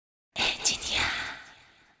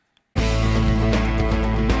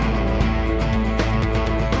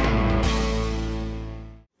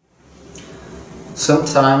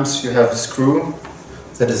Sometimes you have a screw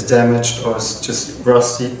that is damaged or is just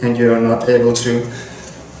rusty and you're not able to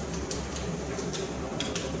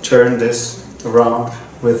turn this around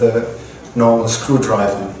with a normal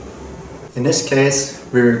screwdriver. In this case,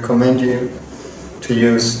 we recommend you to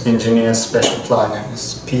use Engineer's special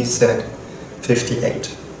pliers,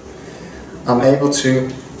 PZ-58. I'm able to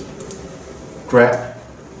grab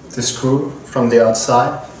the screw from the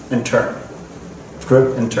outside and turn,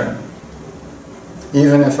 grip and turn.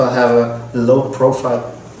 Even if I have a low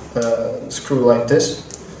profile screw like this,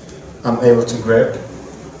 I'm able to grab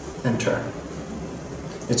and turn.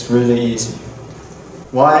 It's really easy.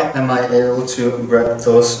 Why am I able to grab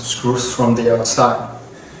those screws from the outside?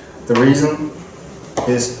 The reason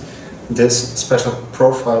is this special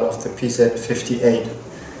profile of the PZ-58.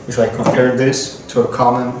 If I compare this to a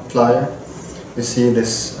common plier, you see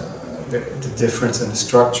this the difference in the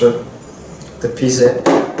structure. The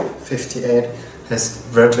PZ-58 has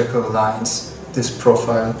vertical lines. This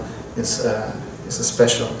profile is a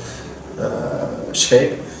special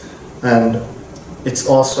shape, and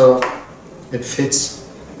it fits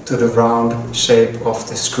to the round shape of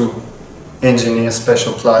the screw. Engineer's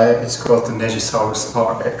special plier is called the Negisaurus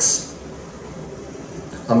RX.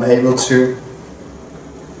 I'm able to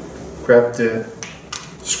grab the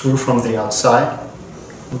screw from the outside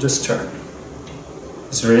and just turn.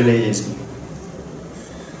 It's really easy.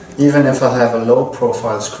 Even if I have a low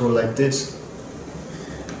profile screw like this,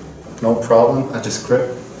 no problem, I just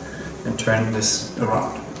grip and turn this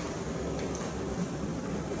around.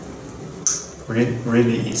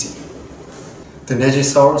 Really easy. The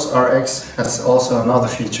Negisaurus RX has also another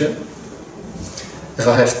feature. If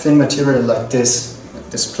I have thin material like this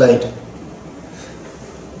plate,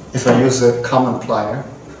 if I use a common plier,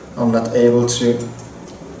 I'm not able to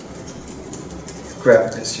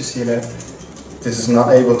grab this. You see that? This is not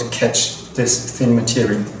able to catch this thin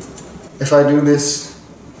material. If I do this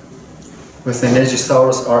with the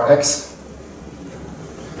Negisaurus RX,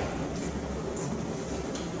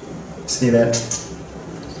 see that?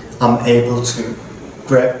 I'm able to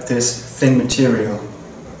grab this thin material.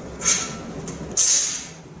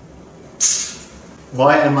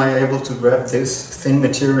 Why am I able to grab this thin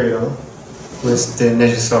material with the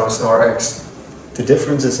Negisaurus RX? The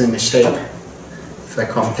difference is in the shape. If I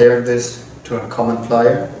compare this to a common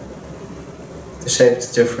plier, the shape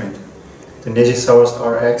is different. The Negisaurus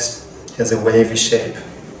RX has a wavy shape.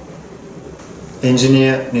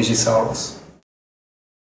 Engineer Negisaurus.